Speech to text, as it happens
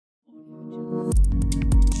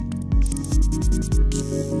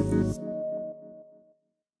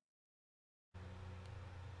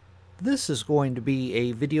This is going to be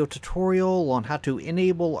a video tutorial on how to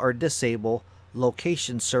enable or disable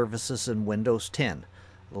location services in Windows 10.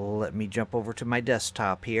 Let me jump over to my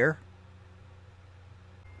desktop here.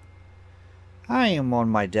 I am on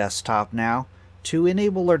my desktop now. To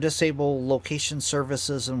enable or disable location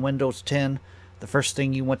services in Windows 10, the first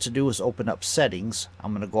thing you want to do is open up Settings.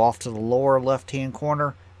 I'm going to go off to the lower left hand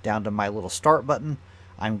corner down to my little Start button.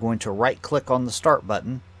 I'm going to right click on the Start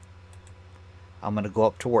button. I'm going to go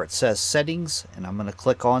up to where it says Settings, and I'm going to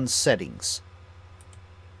click on Settings.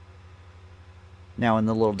 Now in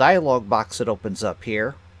the little dialog box that opens up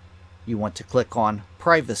here, you want to click on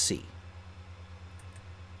Privacy.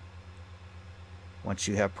 Once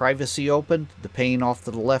you have Privacy opened, the pane off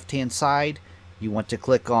to the left hand side, you want to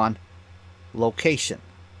click on Location.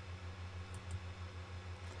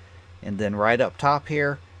 And then right up top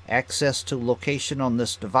here, Access to Location on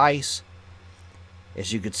this device.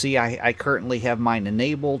 As you can see, I currently have mine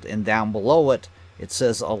enabled, and down below it, it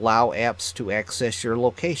says Allow Apps to Access Your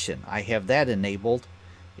Location. I have that enabled.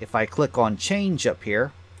 If I click on Change up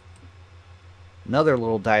here, another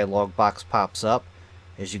little dialog box pops up.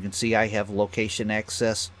 As you can see, I have Location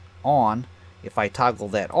Access on. If I toggle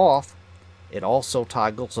that off, it also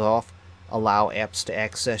toggles off Allow Apps to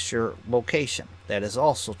Access Your Location. That is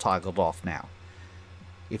also toggled off now.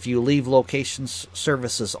 If you leave Location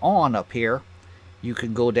Services on up here, you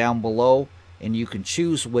can go down below and you can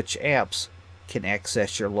choose which apps can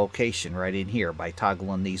access your location right in here by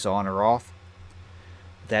toggling these on or off.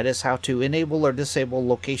 That is how to enable or disable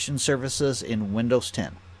location services in Windows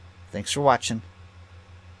 10. Thanks for watching.